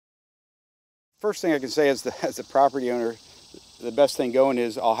First thing I can say as the property owner, the best thing going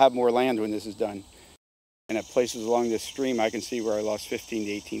is I'll have more land when this is done. And at places along this stream, I can see where I lost 15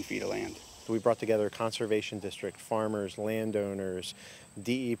 to 18 feet of land. We brought together a conservation district, farmers, landowners,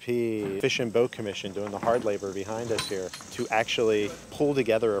 DEP, Fish and Boat Commission doing the hard labor behind us here to actually pull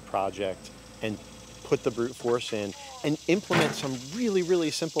together a project and put the brute force in and implement some really,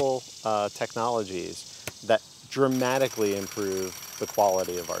 really simple technologies that dramatically improve the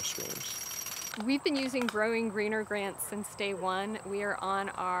quality of our streams. We've been using Growing Greener grants since day one. We are on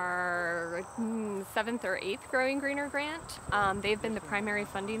our 7th or 8th Growing Greener grant. They've been the primary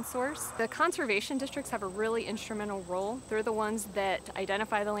funding source. The conservation districts have a really instrumental role. They're the ones that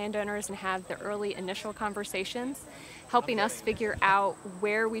identify the landowners and have the early initial conversations, helping us figure out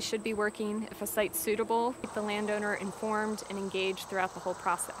where we should be working, if a site's suitable, keep the landowner informed and engaged throughout the whole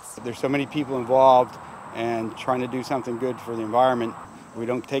process. There's so many people involved and trying to do something good for the environment. If we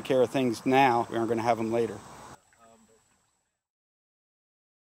don't take care of things now, we aren't going to have them later.